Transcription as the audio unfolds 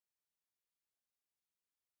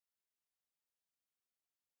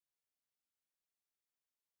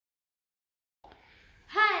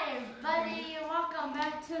Hi everybody, welcome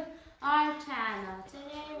back to our channel.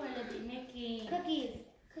 Today we're going to be making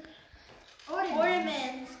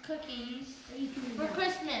ornaments cookies for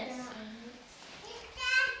Christmas.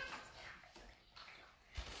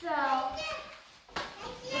 So,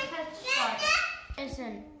 let's start.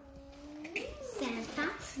 Listen. Santa,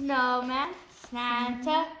 Snowman,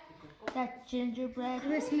 Santa, that gingerbread,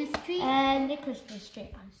 Christmas tree, and the Christmas tree.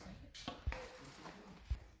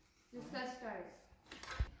 Let's get started.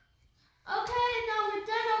 Okay, now we're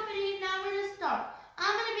done opening. Now we're gonna start.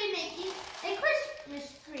 I'm gonna be making a Christmas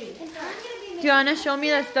tree. Do you wanna show me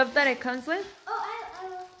the stuff that it comes with? Oh, I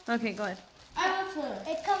will. Okay, go ahead. I will too.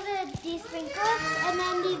 It comes with these sprinkles, and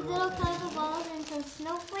then these little colorful balls and some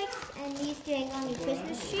snowflakes, and these to hang on the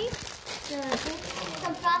Christmas tree.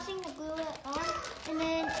 Some frosting to glue it on, and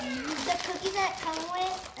then the cookies that come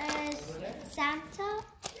with is Santa,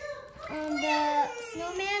 and the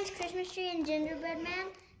snowman's Christmas tree and gingerbread man,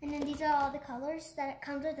 and then these are all the colors that it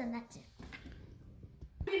comes with, and that's it.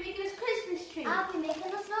 We're making this Christmas tree. I'll be making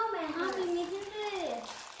a snowman. I'll be making this.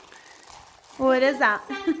 What is that?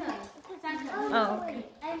 Santa. Santa. Oh, okay.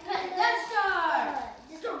 And Let's start.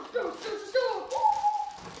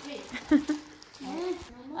 Wait.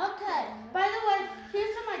 Okay, by the way,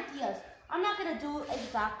 here's some ideas. I'm not going to do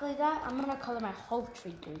exactly that. I'm going to color my whole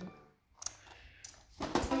tree green.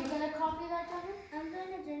 Are you going to copy that, Jonathan? I'm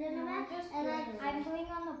doing a gingerbread man, and I'm doing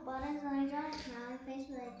on the buttons, and I draw a smiley face,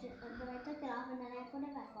 but I took it off, and then I put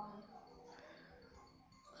it back on.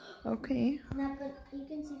 Okay. Now, but you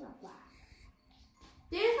can see the flash.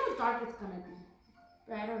 This is how dark it's going to be.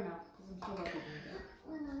 But I don't know, because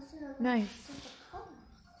I'm still working on it. Nice.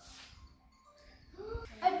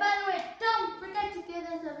 And by the way, don't forget to give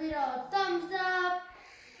this video a thumbs up,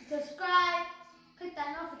 subscribe, click that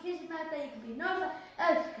notification bell so you can be notified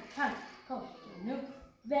every time I post a new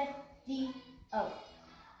video.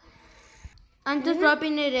 I'm just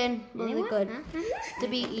rubbing it in really good to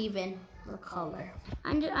be even the color.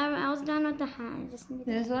 I was done with the hat.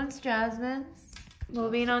 This one's Jasmine's.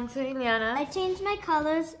 Moving on to Iliana. I changed my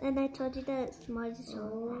colors, and I told you that it's smudged.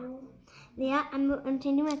 So yeah, I'm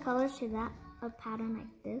changing my colors to that. A pattern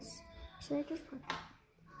like this. So I just put that.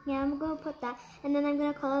 Yeah, I'm gonna put that, and then I'm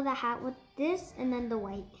gonna color the hat with this, and then the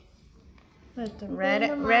white. With the red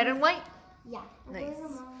and white? Yeah. I'm Nice. going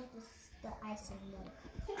along with this, the icing.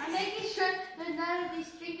 I'm making sure there's none of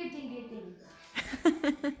these stringer-dinger things.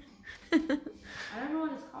 I don't know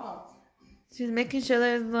what it's called. She's making sure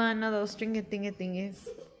there's none of those stringy thingies.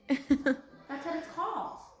 That's what it's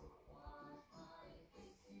called.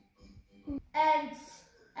 And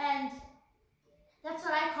that's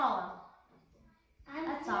what I call them. I'm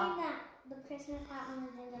That's doing all. the Christmas hat on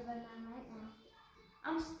the gingerbread man right now.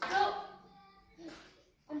 I'm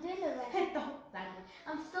I'm doing the red.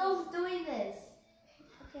 still doing this.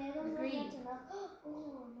 Okay, I don't know Green. what's enough.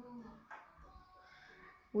 Oh no.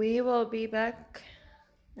 We will be back.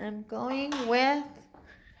 I'm going with,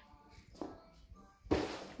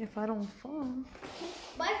 if I don't fall.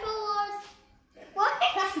 Bye, followers. What?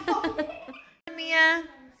 Mia?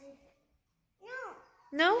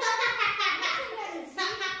 No?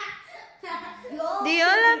 Di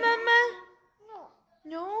hola, mama?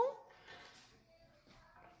 No?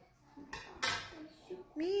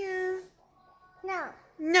 Mia? No.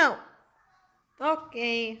 No.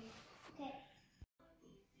 Okay. Okay.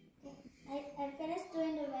 I finished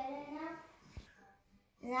doing the red right now.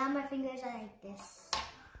 Now my fingers are like this.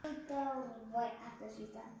 The white after she's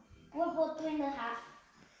done. We're both doing the hat.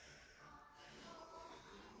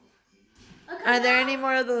 Okay, Are there any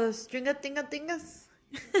more of those stringa-tinga-tingas?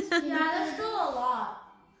 Yeah, there's still a lot.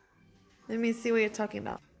 Let me see what you're talking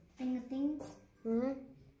about. And the things. Hold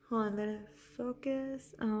on, let it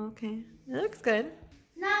focus. Oh, okay. It looks good.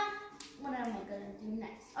 Now, what am I gonna do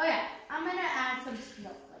next? Oh yeah, I'm gonna add some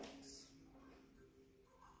snowflakes.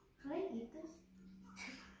 Can I eat this?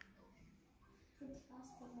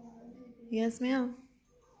 Yes, ma'am.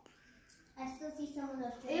 I still see some of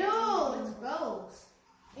those. Ew, it's gross.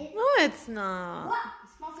 No, it's not. What? It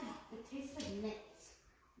smells like, it tastes like mint.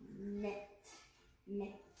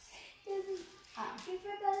 Mint. You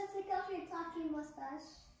forgot to take off your talking mustache.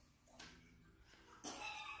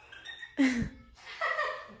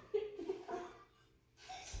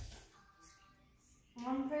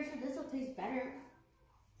 I'm pretty sure this will taste better.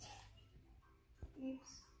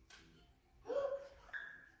 Oops.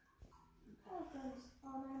 Oh, gosh.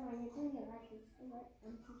 Oh, no, you're doing it like this.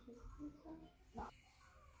 No.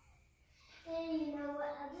 Hey, you know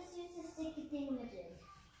what? I'll just use the sticky thingamajig.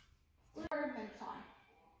 Ornaments on.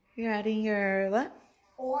 You're adding your what?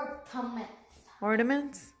 Ornaments.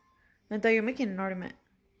 Ornaments? I thought you were making an ornament.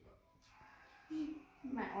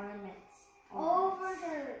 My ornaments. Over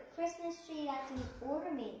the Christmas tree, that's an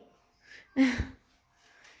ornament. Okay,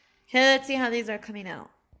 let's see how these are coming out.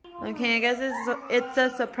 Okay, I guess it's a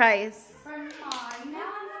surprise. For mine.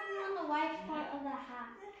 Now I'm putting on the white part of the hat.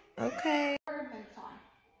 Okay. Ornaments on.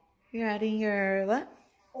 You're adding your what?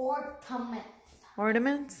 Ornaments.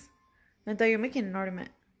 Ornaments? I thought you were making an ornament.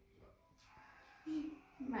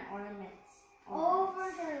 My ornaments.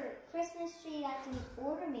 Over the Christmas tree, that's an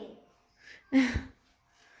ornament.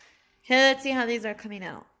 Okay, let's see how these are coming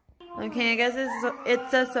out. Okay, I guess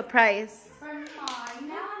it's a surprise. For mine.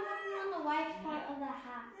 Now I'm putting on the white part of the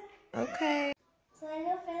hat. Okay. So I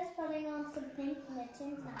just finished putting on some pink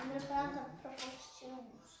mittens. Now I'm going to put on some purple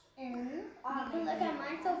shoes. And look at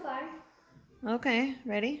mine so far. Okay,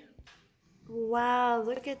 ready? Wow,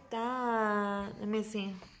 look at that. Let me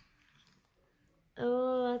see.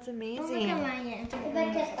 Oh, that's amazing. Don't look at mine yet. If I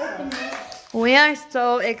can open this. We are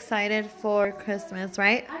so excited for Christmas,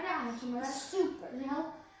 right? I got some of that. Super. Can you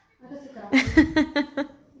help? I got the Okay.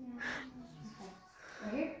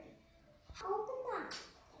 Right here. Open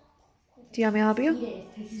that. Do you want me to help you? Eat it.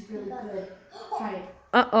 It tastes really good. Try it.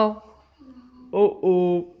 Uh-oh.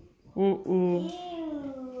 Uh-oh. Uh-oh.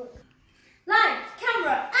 Ew. Lights,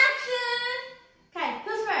 camera, action! Okay,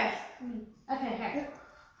 who's first? Okay, here.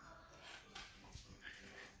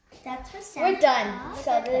 That's for Santa. We're done.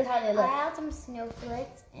 So this is how they I look. added some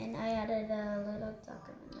snowflakes and I added a little duck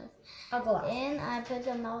in this. I'll go out. And I put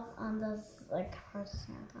the mouth on the, like, for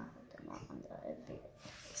Santa. I put the mouth on the big.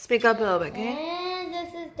 Speak up a little bit, okay? And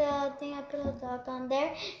this is the thing I put a duck on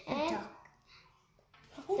there. And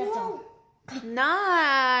that's all.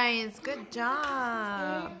 Nice. Good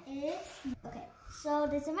job. Okay. So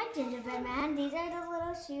this is my gingerbread man. These are the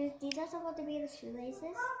little shoes. These are supposed to be the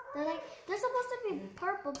shoelaces. They're supposed to be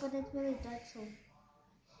purple, but it's really dark. So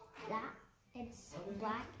that it's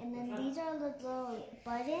black. And then these are the little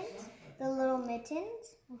buttons, the little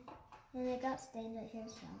mittens, and they got stained right here.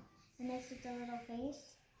 So and next is the little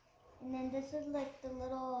face. And then this is like the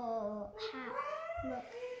little hat. Look,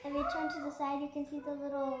 if you turn to the side, you can see the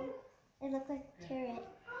little. It looks like a carrot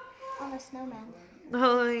on a snowman.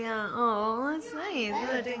 Oh, yeah. Oh, that's nice.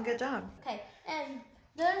 You're doing a good job. Okay, and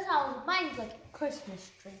this is how mine's like a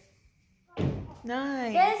Christmas tree.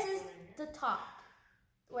 Nice. This is the top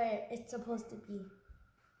where it's supposed to be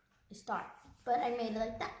a star, but I made it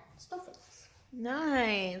like that. Snowflakes.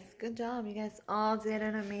 Nice. Good job. You guys all did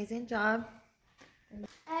an amazing job. And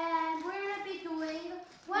we're gonna be doing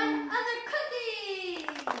one other cookie.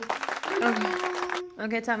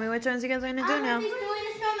 Okay, tell me which ones you guys are going to do I'm now. gonna be doing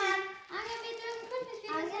a snowman. I'm gonna be doing Christmas tree.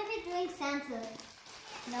 I'm gonna be doing Santa.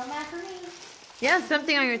 Snowman for me. Yeah,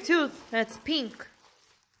 something on your tooth that's pink.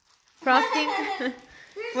 Frosting.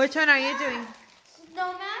 Which one are you doing?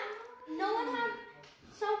 Snowman. No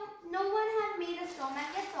one had made a snowman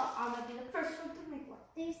yet, so I'm gonna be the first one to make one.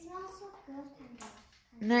 They smell so good.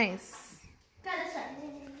 Nice. Gotta start.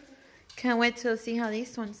 Can't wait to see how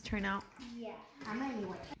these ones turn out. Yeah. I'm gonna be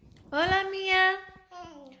one. Hola, Mia.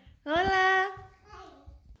 Hola.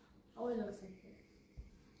 Oh, it looks like it.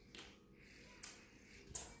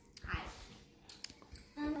 Hi.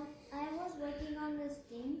 I was working on this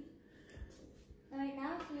thing. Right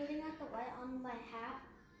now, it's moving at the white on my hat.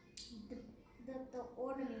 The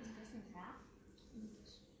ornaments Christmas hat.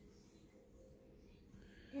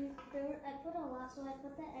 And I put a lot, so I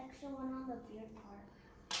put the extra one on the beard part.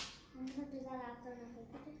 I'm gonna do that after and I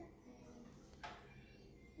put it.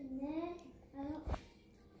 And then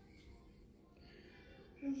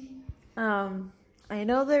I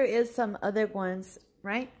know there is some other ones,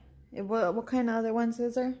 right? What kind of other ones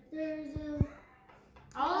is there? there's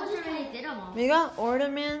I just really did them all. We got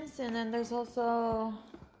ornaments, and then there's also,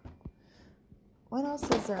 what else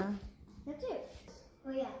is there? that's it.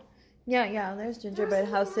 Oh yeah. Yeah, there's gingerbread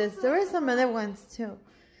houses. There were some other ones too.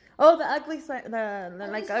 Oh, the ugly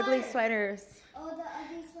ugly sweaters. Oh, the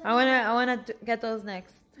ugly sweater. I wanna get those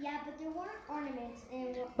next. Yeah, but there weren't ornaments.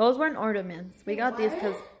 And Those weren't ornaments. We got these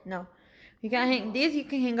because no, you can hang these. You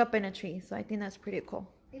can hang up in a tree, so I think that's pretty cool.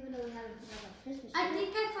 even though we haven't put on our Christmas I tree.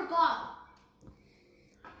 think I forgot.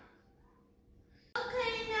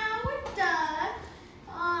 Okay, now we're done.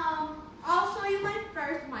 I'll show you my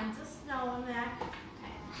first. Mine's a snowman.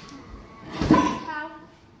 Okay. How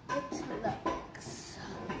it looks.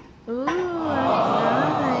 Ooh,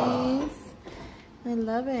 that's nice. I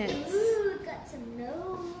love it. Ooh, got some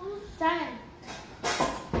nose. Seven.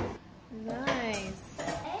 Nice.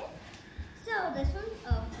 Okay. So this one,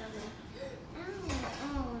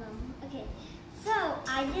 okay. So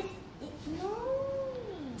I just,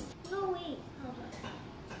 no wait, hold on.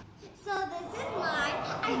 So this is mine.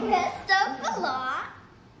 I messed up a lot.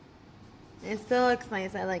 It still looks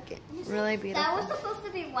nice. I like it. Really beautiful. That was supposed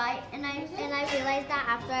to be white, and I realized that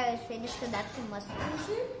after I was finished because that's the mustard.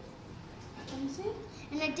 Let me see.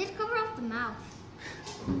 And I did cover up the mouth.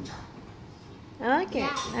 I like it.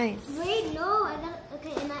 Yeah. Nice. Wait, no,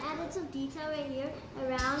 okay, and I added some detail right here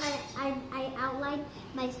around. I outlined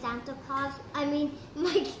my Santa Claus. I mean,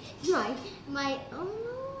 my oh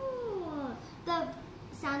no, the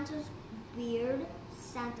Santa's beard,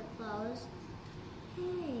 Santa Claus.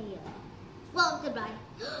 Hey, well, goodbye.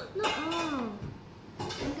 No,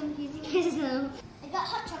 I'm confusing myself. I got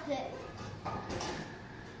hot chocolate.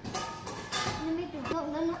 Let me do.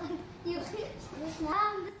 No. You. This is sprinkles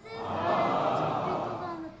on the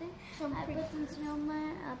thing. I put some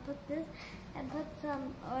snowman. I put this. I put some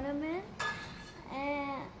ornaments,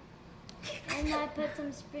 and I put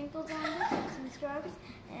some sprinkles on this, some strawberries,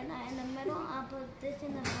 and in the middle I put this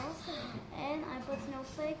in the house, and I put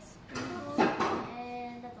snowflakes, sprinkles,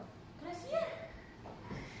 and that's all. Can I see it?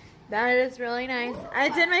 That is really nice. I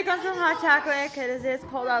did make us some hot chocolate because it is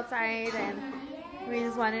cold outside, and we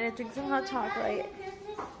just wanted to drink some hot chocolate.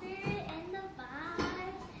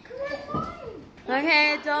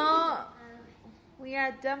 Okay, don't. We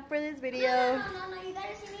are done for this video. No, you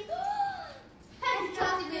gotta see me.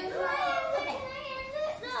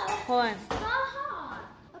 Hold on. Stop.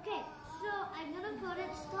 Okay, so I'm gonna put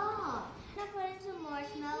it. Stop. I'm gonna put in some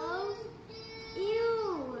marshmallows.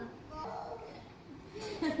 Ew.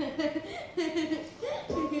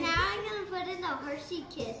 Now I'm gonna put in a Hershey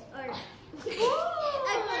kiss or a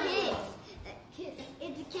kiss.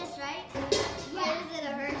 It's a kiss, right? Yeah. Or is it a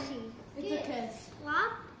Hershey? It's a kiss.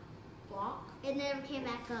 Flop. Block. It never came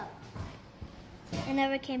back up. It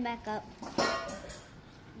never came back up.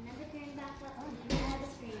 Never came back up. Oh, I have a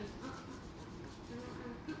screen.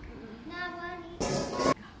 Now one.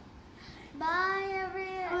 Bye,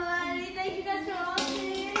 everyone. Thank you guys for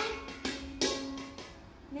watching.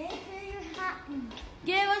 Make sure you're happy.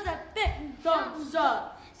 Give us a big thumbs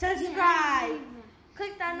up. Subscribe.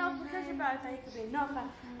 Click that notification bell so you can be notified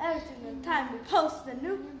every single time we post a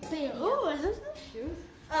new video. Ooh, is this the shoes?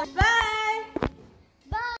 Bye.